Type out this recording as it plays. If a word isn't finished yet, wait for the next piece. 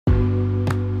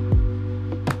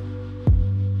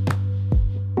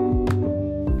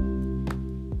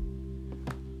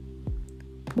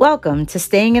Welcome to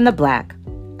Staying in the Black,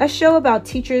 a show about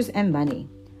teachers and money.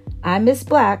 I'm Miss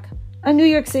Black, a New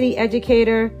York City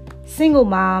educator, single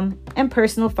mom, and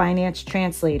personal finance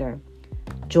translator.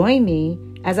 Join me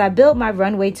as I build my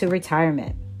runway to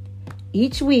retirement.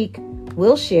 Each week,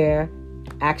 we'll share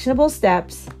actionable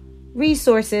steps,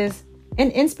 resources,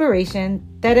 and inspiration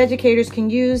that educators can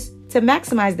use to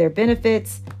maximize their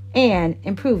benefits and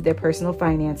improve their personal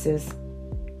finances.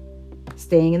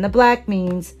 Staying in the black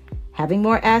means having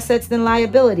more assets than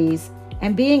liabilities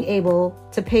and being able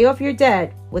to pay off your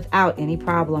debt without any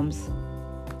problems.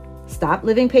 Stop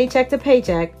living paycheck to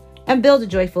paycheck and build a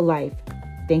joyful life.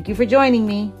 Thank you for joining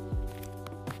me.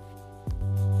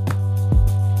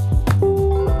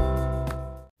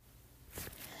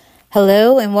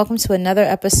 Hello and welcome to another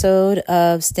episode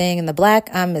of Staying in the Black.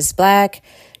 I'm Miss Black,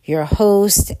 your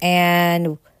host,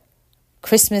 and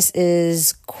Christmas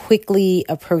is quickly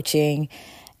approaching.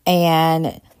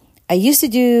 And I used to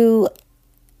do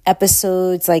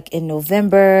episodes like in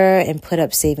November and put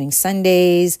up Saving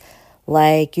Sundays,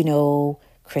 like,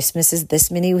 Christmas is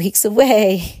this many weeks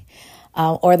away,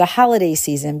 or the holiday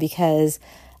season, because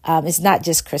it's not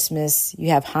just Christmas. You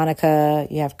have Hanukkah,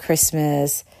 you have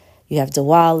Christmas, you have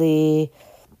Diwali.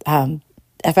 I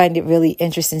find it really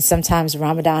interesting. Sometimes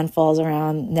Ramadan falls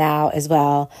around now as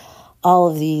well. All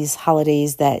of these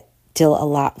holidays that deal a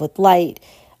lot with light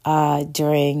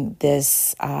during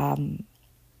this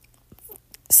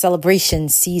celebration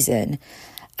season.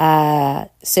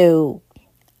 So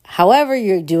however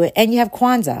you're doing, and you have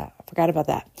Kwanzaa, I forgot about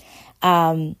that.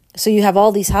 So you have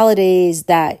all these holidays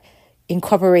that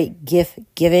incorporate gift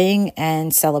giving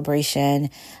and celebration.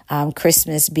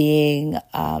 Christmas being,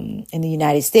 in the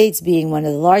United States, being one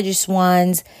of the largest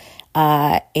ones.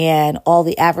 And all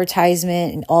the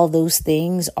advertisement and all those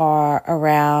things are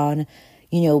around,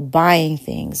 buying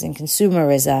things and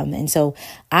consumerism. And so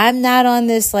I'm not on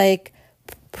this like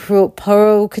pro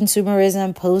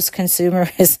consumerism, post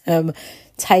consumerism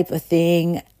type of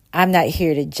thing. I'm not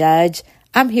here to judge.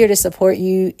 I'm here to support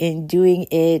you in doing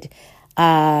it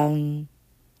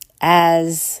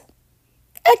as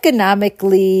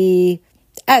economically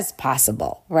as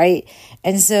possible, right?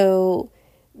 And so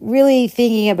really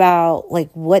thinking about like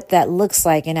what that looks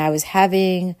like. And I was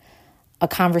having a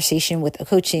conversation with a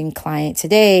coaching client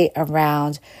today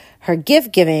around her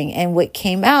gift giving and what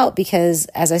came out, because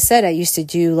as I said, I used to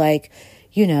do like,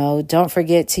 don't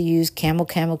forget to use camel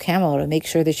to make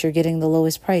sure that you're getting the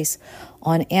lowest price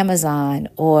on Amazon,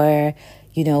 or,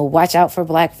 watch out for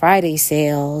Black Friday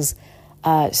sales,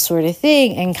 sort of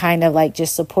thing, and kind of like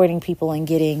just supporting people and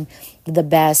getting the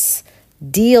best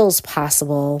deals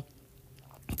possible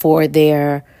for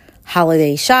their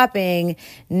holiday shopping.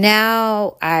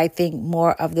 Now, I think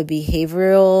more of the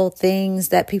behavioral things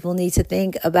that people need to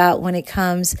think about when it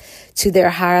comes to their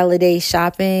holiday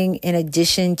shopping, in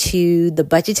addition to the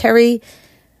budgetary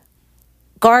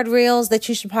guardrails that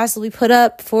you should possibly put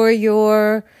up for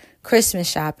your Christmas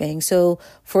shopping. So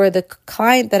for the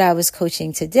client that I was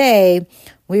coaching today,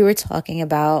 we were talking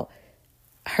about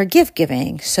her gift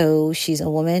giving. So she's a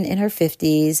woman in her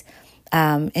 50s.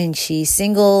 And she's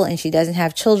single and she doesn't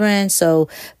have children. So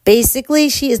basically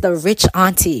she is the rich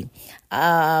auntie.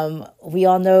 We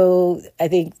all know, I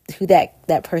think, who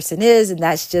that person is. And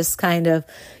that's just kind of,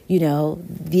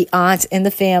 the aunt in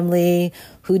the family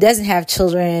who doesn't have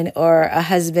children or a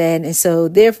husband. And so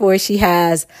therefore she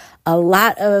has a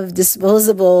lot of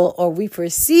disposable, or we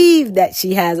perceive that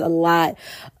she has a lot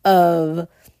of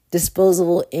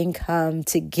disposable income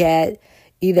to get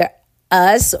either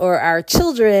us or our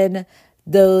children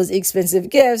those expensive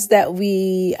gifts that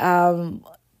we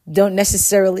can't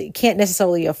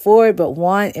necessarily afford, but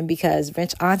want. And because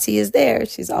Rich Auntie is there,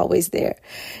 she's always there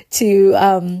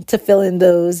to fill in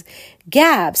those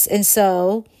gaps. And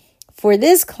so for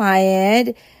this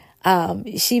client,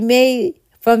 she may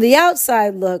from the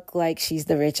outside look like she's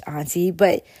the rich auntie,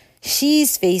 but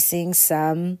she's facing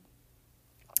some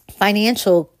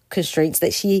financial constraints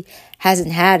that she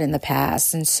hasn't had in the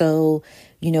past. And so,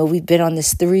 we've been on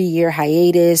this 3-year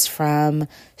hiatus from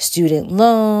student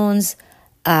loans,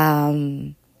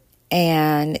 and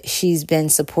she's been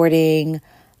supporting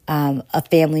a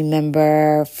family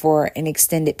member for an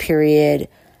extended period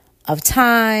of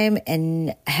time,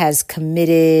 and had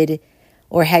committed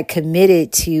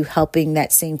to helping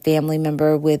that same family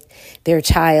member with their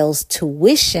child's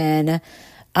tuition.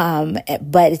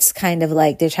 But it's kind of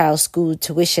like their child's school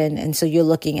tuition. And so you're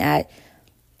looking at,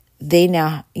 they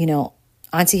now,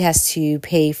 Auntie has to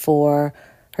pay for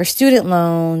her student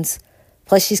loans,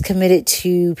 plus she's committed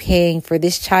to paying for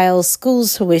this child's school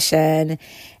tuition,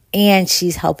 and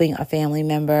she's helping a family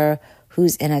member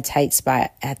who's in a tight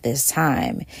spot at this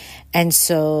time. And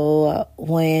so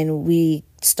when we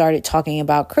started talking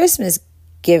about Christmas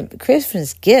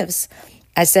gifts,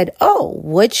 I said, "Oh,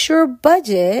 what's your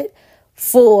budget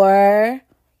for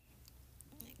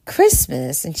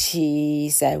Christmas?" And she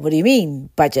said, "What do you mean,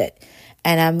 budget?"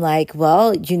 And I'm like,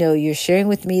 "Well, you're sharing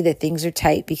with me that things are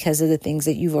tight because of the things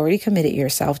that you've already committed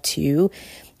yourself to.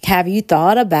 Have you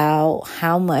thought about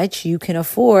how much you can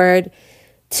afford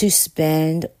to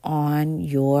spend on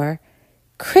your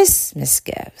Christmas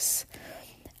gifts?"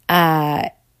 And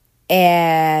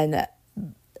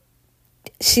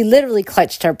she literally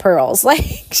clutched her pearls. Like,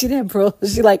 she didn't have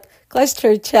pearls. She clutched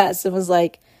her chest and was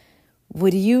like,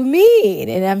 "What do you mean?"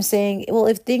 And I'm saying, well,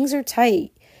 if things are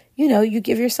tight, you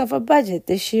give yourself a budget.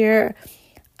 This year,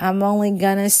 I'm only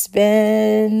going to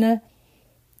spend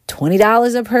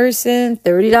 $20 a person,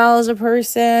 $30 a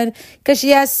person, because she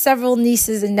has several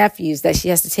nieces and nephews that she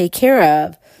has to take care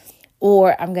of.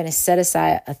 Or I'm going to set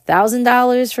aside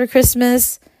 $1,000 for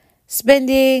Christmas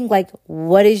spending. Like,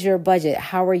 what is your budget?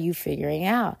 How are you figuring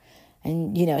out?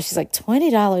 And, she's like,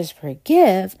 $20 per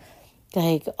gift.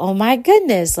 Like, oh my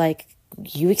goodness, like,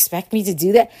 you expect me to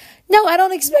do that? No, I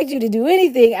don't expect you to do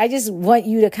anything. I just want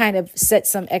you to kind of set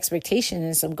some expectation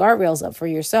and some guardrails up for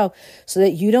yourself so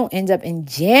that you don't end up in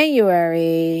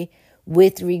January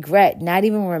with regret, not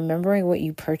even remembering what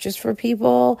you purchased for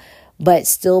people, but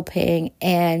still paying.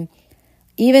 And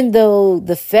even though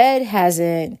the Fed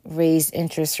hasn't raised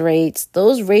interest rates,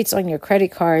 those rates on your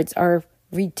credit cards are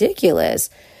ridiculous.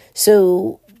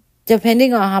 So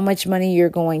depending on how much money you're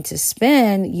going to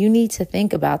spend, you need to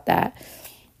think about that.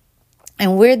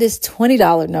 And where this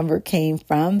 $20 number came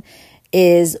from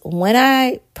is when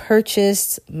I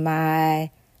purchased my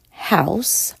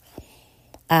house.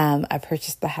 I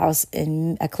purchased the house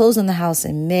I closed on the house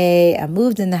in May. I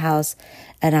moved in the house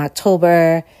in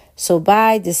October. So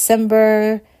by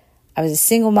December, I was a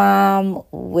single mom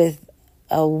with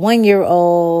a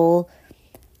 1-year-old.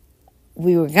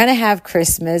 We were going to have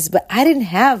Christmas, but I didn't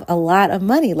have a lot of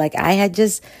money. Like, I had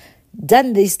just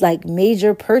done this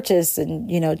major purchase and,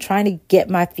 trying to get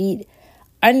my feet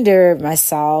under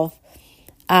myself.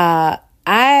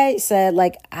 I said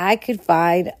I could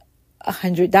find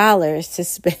 $100 to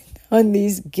spend on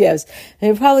these gifts.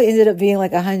 And it probably ended up being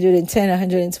 $110,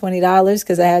 $120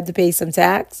 because I had to pay some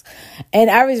tax. And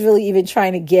I was really even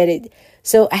trying to get it.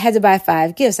 So I had to buy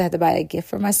 5 gifts. I had to buy a gift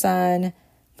for my son,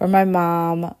 for my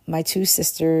mom, my 2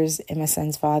 sisters, and my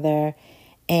son's father.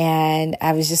 And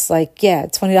I was just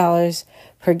 $20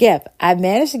 per gift. I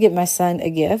managed to get my son a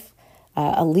gift,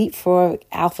 a Leapfrog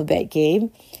alphabet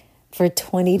game for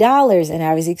 $20. And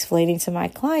I was explaining to my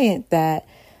client that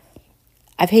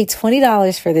I paid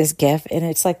 $20 for this gift, and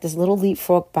it's this little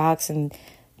Leapfrog box, and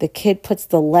the kid puts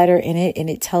the letter in it,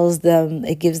 and it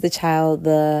gives the child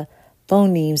the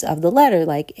phonemes of the letter.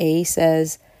 Like A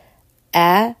says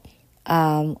A,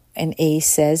 and A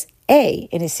says A,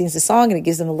 and it sings the song, and it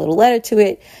gives them a little letter to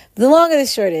it. The long and the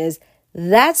short is,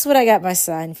 that's what I got my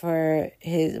son for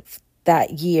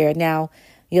that year. Now,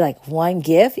 you're like, 1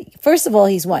 gift? First of all,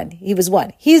 he was 1.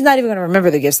 He's not even going to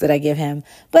remember the gifts that I give him.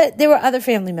 But there were other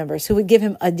family members who would give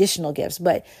him additional gifts.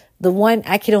 But the one,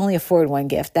 I could only afford 1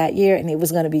 gift that year, and it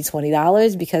was going to be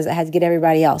 $20 because I had to get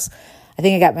everybody else. I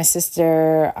think I got my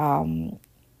sister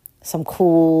some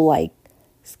cool,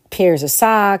 pairs of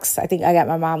socks. I think I got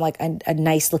my mom, a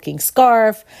nice looking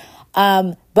scarf.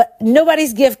 But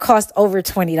nobody's gift cost over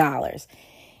 $20.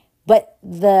 But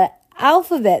the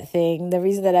alphabet thing, the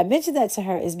reason that I mentioned that to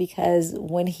her is because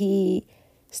when he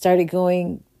started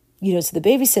going, to the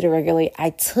babysitter regularly, I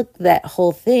took that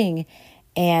whole thing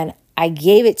and I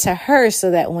gave it to her so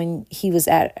that when he was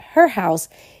at her house,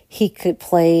 he could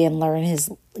play and learn his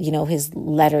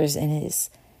letters and his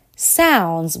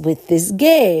sounds with this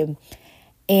game.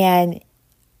 And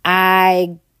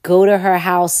I go to her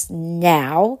house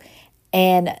now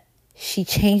and she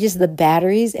changes the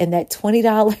batteries, and that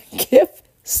 $20 gift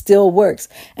still works.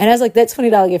 And I was like, that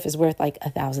 $20 gift is worth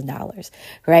 $1,000,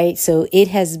 right? So it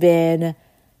has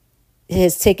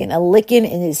taken a licking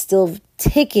and is still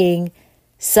ticking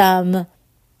some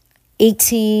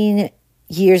 18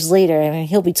 years later. I mean,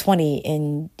 he'll be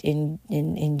 20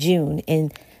 in June,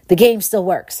 and the game still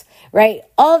works, right?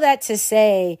 All that to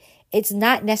say, it's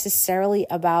not necessarily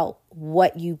about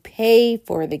what you pay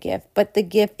for the gift, but the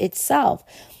gift itself.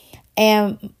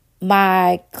 And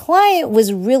my client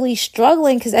was really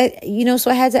struggling because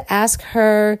so I had to ask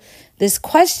her this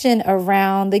question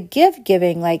around the gift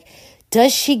giving.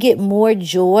 Does she get more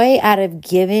joy out of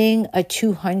giving a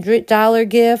 $200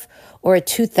 gift or a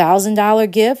 $2,000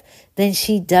 gift than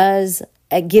she does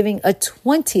at giving a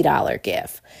 $20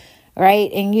 gift,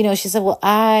 right? And, she said, well,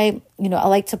 I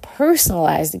like to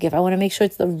personalize the gift. I want to make sure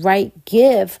it's the right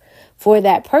gift for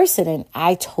that person. And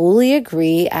I totally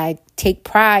agree. I take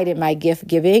pride in my gift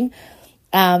giving,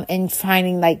 and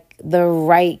finding like the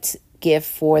right gift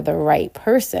for the right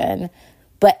person.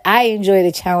 But I enjoy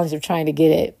the challenge of trying to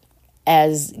get it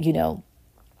as,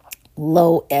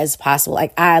 low as possible.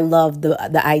 Like, I love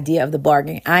the idea of the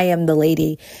bargain. I am the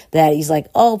lady that he's like,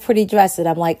 oh, pretty dress. And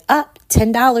I'm like, up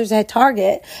 $10 at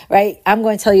Target, right? I'm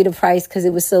going to tell you the price because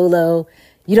it was so low.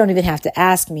 You don't even have to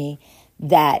ask me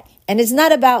that. And it's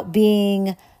not about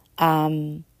being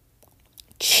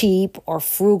cheap or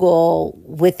frugal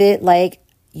with it. Like,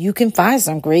 you can find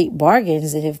some great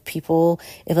bargains. And if people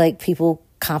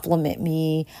compliment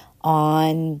me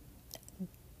on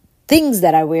things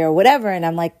that I wear or whatever, and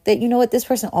I'm like, that, this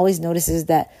person always notices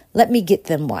that, let me get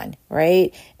them one,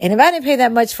 right? And if I didn't pay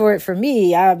that much for it for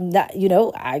me, I'm not,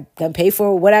 I can pay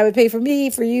for what I would pay for me,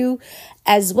 for you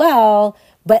as well.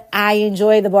 But I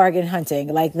enjoy the bargain hunting.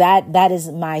 Like, that is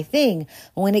my thing.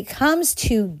 When it comes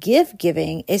to gift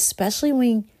giving, especially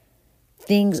when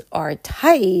things are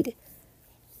tight,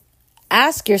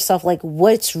 ask yourself, like,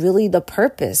 what's really the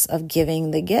purpose of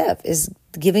giving the gift? Is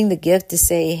giving the gift to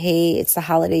say, hey, it's the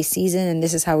holiday season and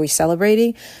this is how we're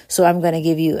celebrating, so I'm going to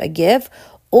give you a gift?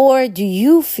 Or do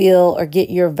you feel or get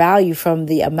your value from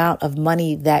the amount of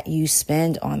money that you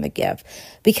spend on the gift?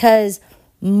 Because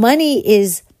money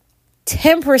is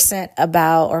 10%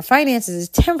 about, or finances is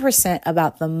 10%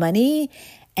 about the money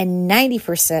and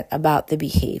 90% about the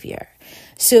behavior.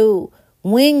 So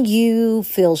when you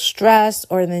feel stressed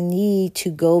or the need to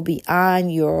go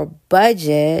beyond your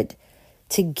budget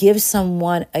to give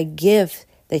someone a gift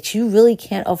that you really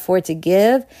can't afford to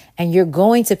give, and you're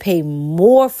going to pay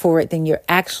more for it than you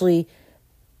actually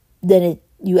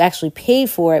paid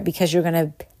for it, because you're going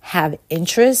to have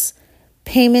interest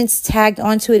payments tagged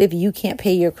onto it if you can't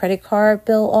pay your credit card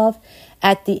bill off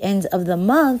at the end of the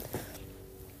month,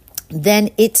 then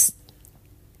is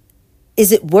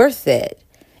it worth it?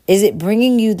 Is it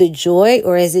bringing you the joy,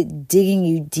 or is it digging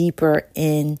you deeper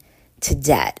into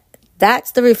debt?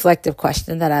 That's the reflective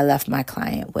question that I left my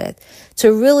client with,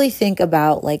 to really think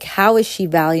about, like, how is she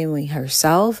valuing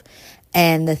herself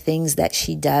and the things that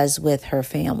she does with her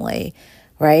family,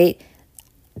 right?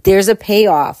 There's a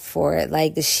payoff for it.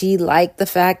 Like, does she like the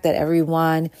fact that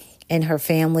everyone in her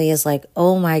family is like,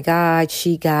 oh my God,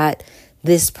 she got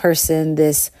this person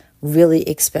this really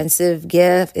expensive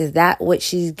gift? Is that what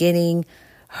she's getting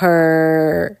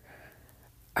her,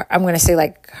 I'm going to say,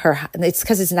 like, her, it's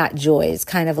because it's not joy. It's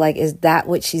kind of like, is that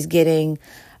what she's getting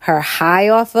her high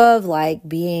off of? Like,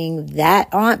 being that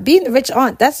aunt, being the rich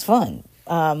aunt, that's fun.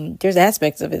 There's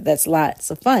aspects of it that's lots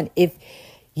of fun if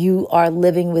you are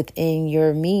living within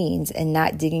your means and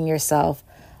not digging yourself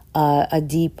a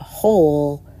deep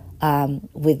hole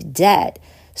with debt.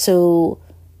 So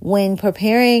when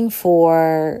preparing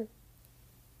for,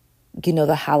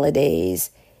 the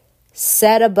holidays,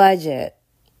 set a budget,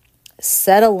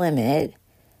 set a limit,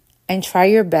 and try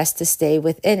your best to stay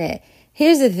within it.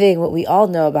 Here's the thing, what we all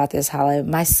know about this holiday,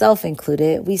 myself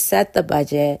included, we set the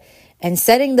budget, and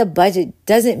setting the budget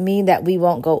doesn't mean that we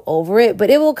won't go over it, but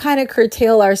it will kind of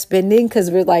curtail our spending,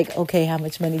 because we're like, okay, how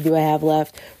much money do I have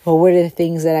left? Or what are the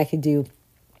things that I could do?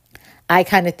 I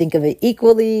kind of think of it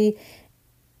equally.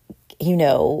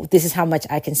 This is how much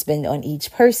I can spend on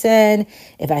each person.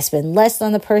 If I spend less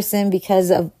on the person because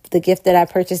of the gift that I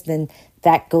purchased, then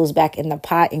that goes back in the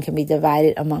pot and can be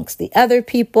divided amongst the other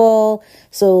people.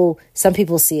 So some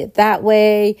people see it that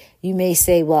way. You may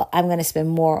say, well, I'm going to spend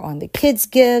more on the kids'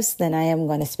 gifts than I am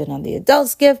going to spend on the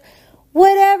adults' gift.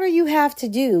 Whatever you have to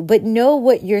do, but know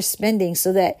what you're spending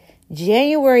so that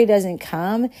January doesn't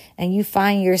come and you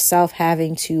find yourself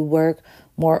having to work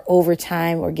more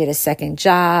overtime or get a second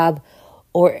job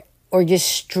or just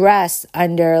stress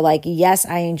under, like, yes,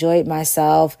 I enjoyed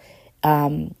myself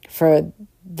for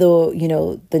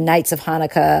the nights of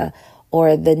Hanukkah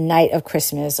or the night of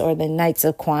Christmas or the nights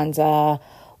of Kwanzaa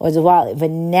or Diwali,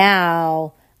 but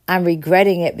now I'm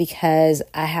regretting it because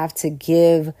I have to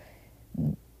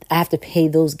pay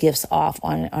those gifts off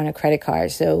on a credit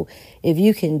card. So if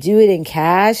you can do it in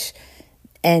cash,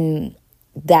 and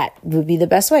that would be the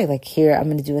best way. Like, here, I'm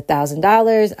going to do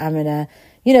 $1,000. I'm going to,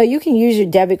 you can use your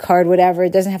debit card, whatever.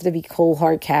 It doesn't have to be cold,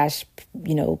 hard cash,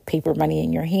 paper money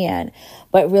in your hand.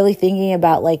 But really thinking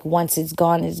about, like, once it's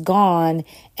gone,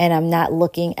 and I'm not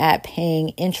looking at paying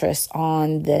interest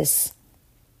on this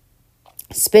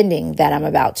spending that I'm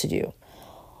about to do.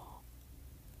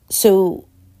 So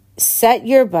set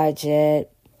your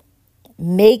budget,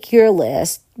 make your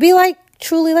list, be like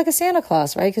truly like a Santa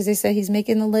Claus, right? Because they said he's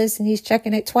making the list and he's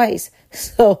checking it twice.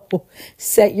 So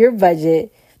set your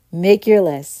budget, make your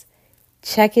list,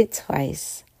 check it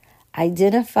twice,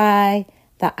 identify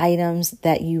the items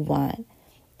that you want,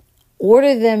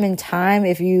 order them in time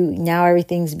if now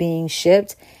everything's being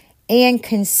shipped, and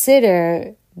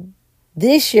consider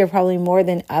this year probably more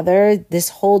than this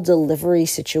whole delivery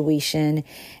situation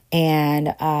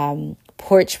and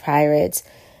porch pirates.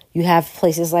 You have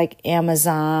places like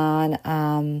Amazon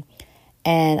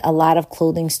and a lot of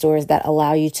clothing stores that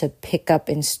allow you to pick up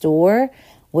in store,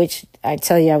 which I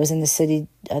tell you, I was in the city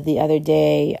the other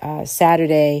day,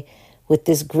 Saturday, with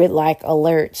this grid-like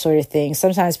alert sort of thing.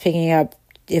 Sometimes picking up,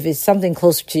 if it's something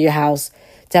closer to your house,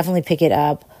 definitely pick it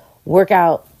up.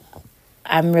 Workout.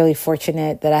 I'm really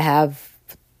fortunate that I have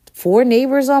 4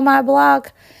 neighbors on my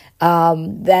block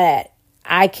that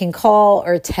I can call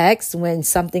or text when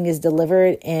something is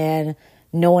delivered and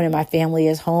no one in my family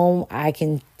is home. I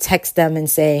can text them and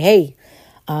say, hey,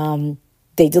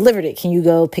 they delivered it. Can you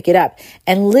go pick it up?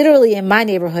 And literally in my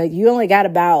neighborhood, you only got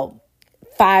about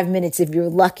 5 minutes if you're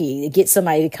lucky to get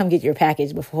somebody to come get your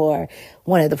package before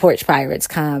one of the porch pirates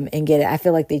come and get it. I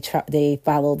feel like they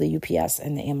follow the UPS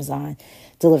and the Amazon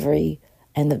delivery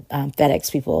and the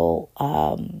FedEx people.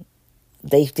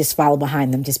 They just follow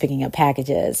behind them, just picking up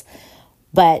packages.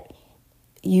 But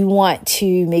you want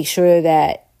to make sure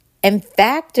that and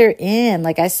factor in,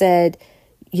 like I said,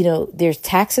 there's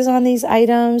taxes on these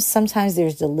items. Sometimes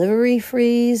there's delivery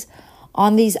fees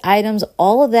on these items,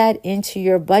 all of that into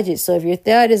your budget. So if your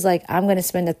thought is like, I'm going to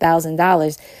spend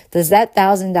 $1,000, does that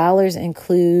 $1,000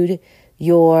 include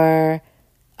your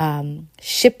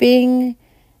shipping?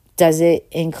 Does it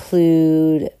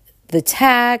include the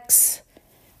tax?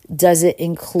 Does it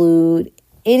include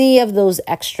any of those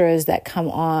extras that come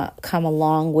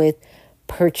along with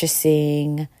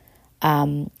purchasing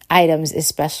items,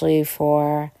 especially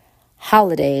for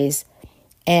holidays?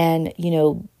 And,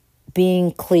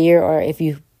 being clear, or if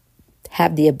you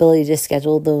have the ability to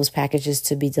schedule those packages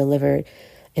to be delivered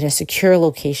in a secure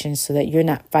location so that you're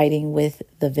not fighting with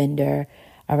the vendor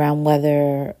about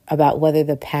whether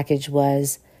the package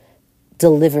was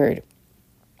delivered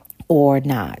or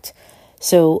not.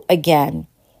 So again,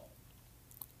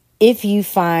 if you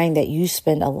find that you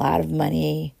spend a lot of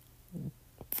money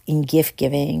in gift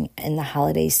giving in the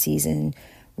holiday season,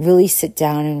 really sit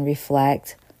down and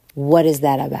reflect. What is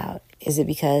that about? Is it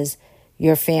because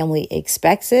your family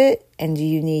expects it, and do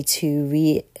you need to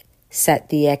reset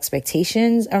the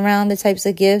expectations around the types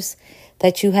of gifts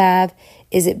that you have?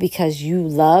 Is it because you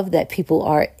love that people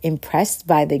are impressed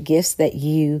by the gifts that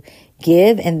you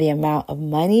give and the amount of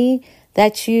money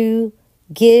that you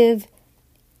give?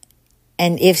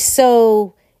 And if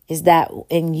so, is that,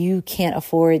 and you can't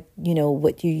afford,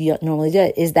 what you normally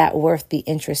do, is that worth the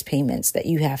interest payments that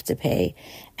you have to pay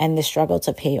and the struggle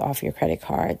to pay off your credit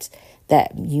cards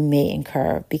that you may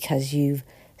incur because you've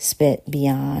spent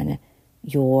beyond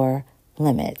your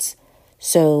limits?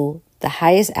 So the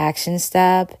highest action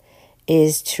step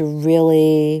is to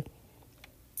really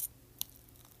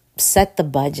set the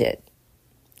budget.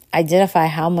 Identify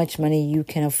how much money you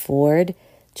can afford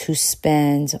to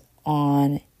spend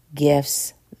on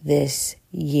gifts this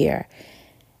year.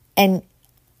 And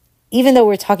even though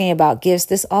we're talking about gifts,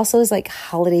 this also is like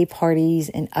holiday parties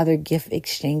and other gift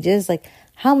exchanges. Like,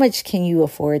 how much can you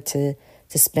afford to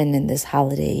spend in this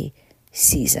holiday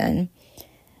season?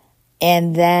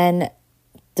 And then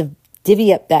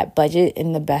divvy up that budget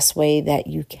in the best way that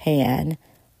you can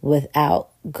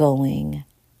without going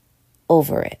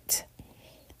over it.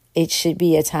 It should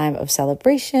be a time of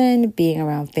celebration, being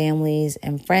around families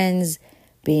and friends,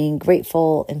 being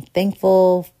grateful and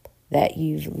thankful that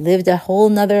you've lived a whole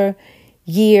nother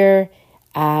year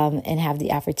and have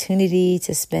the opportunity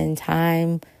to spend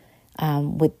time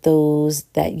with those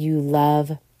that you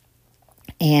love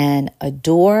and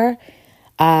adore.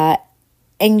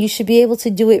 And you should be able to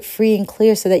do it free and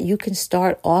clear so that you can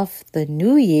start off the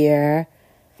new year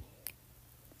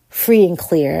free and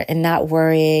clear and not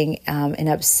worrying and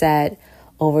upset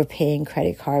over paying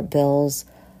credit card bills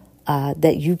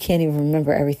that you can't even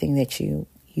remember everything that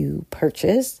you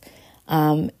purchased,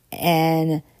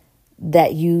 and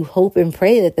that you hope and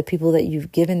pray that the people that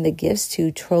you've given the gifts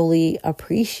to truly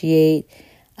appreciate,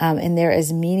 and they're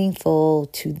as meaningful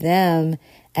to them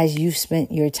as you've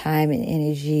spent your time and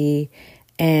energy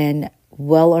and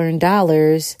well-earned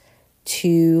dollars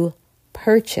to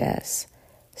purchase.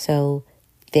 So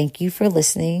thank you for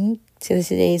listening to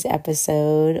today's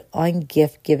episode on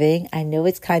gift giving. I know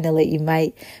it's kind of late. You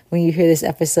might, when you hear this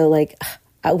episode, like,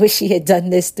 I wish she had done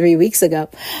this 3 weeks ago.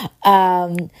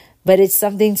 But it's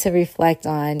something to reflect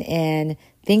on. And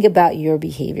think about your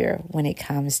behavior when it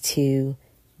comes to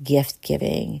gift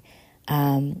giving.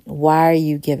 Why are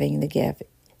you giving the gift?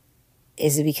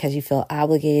 Is it because you feel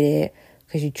obligated,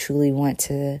 because you truly want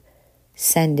to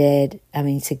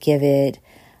to give it?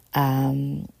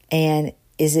 And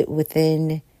is it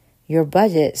within your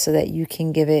budget so that you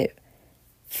can give it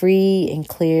free and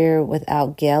clear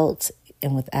without guilt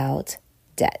and without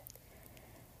debt?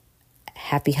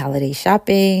 Happy holiday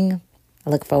shopping. I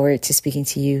look forward to speaking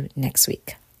to you next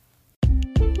week.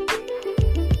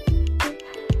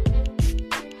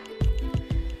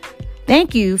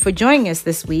 Thank you for joining us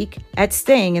this week at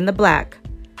Staying in the Black.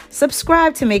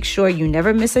 Subscribe to make sure you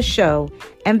never miss a show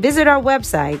and visit our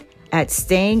website at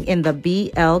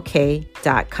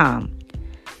stayingintheblk.com.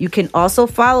 You can also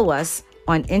follow us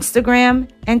on Instagram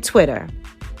and Twitter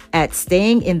at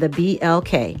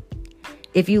stayingintheblk.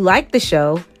 If you like the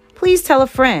show, please tell a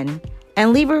friend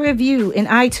and leave a review in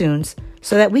iTunes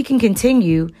so that we can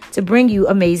continue to bring you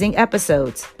amazing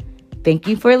episodes. Thank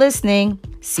you for listening.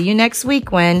 See you next week,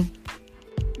 Gwen.